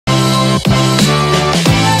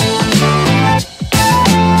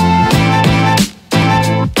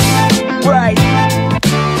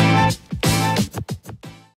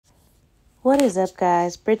What is up,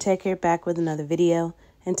 guys? Britt Tech here, back with another video,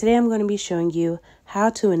 and today I'm going to be showing you how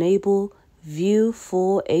to enable View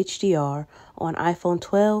Full HDR on iPhone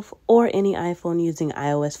 12 or any iPhone using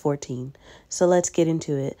iOS 14. So let's get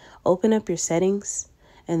into it. Open up your settings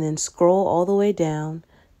and then scroll all the way down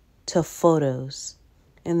to Photos,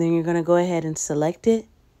 and then you're going to go ahead and select it,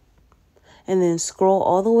 and then scroll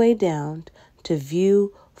all the way down to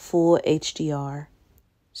View Full HDR.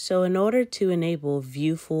 So in order to enable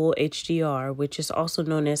View Full HDR, which is also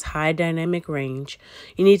known as High Dynamic Range,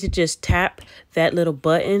 you need to just tap that little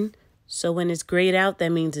button. So when it's grayed out,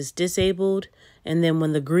 that means it's disabled. And then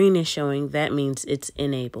when the green is showing, that means it's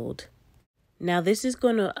enabled. Now this is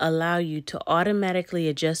going to allow you to automatically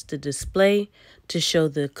adjust the display to show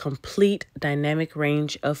the complete dynamic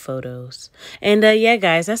range of photos. And yeah,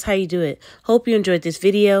 guys, that's how you do it. Hope you enjoyed this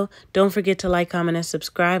video. Don't forget to like, comment, and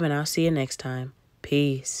subscribe, and I'll see you next time.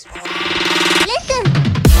 Peace. Listen.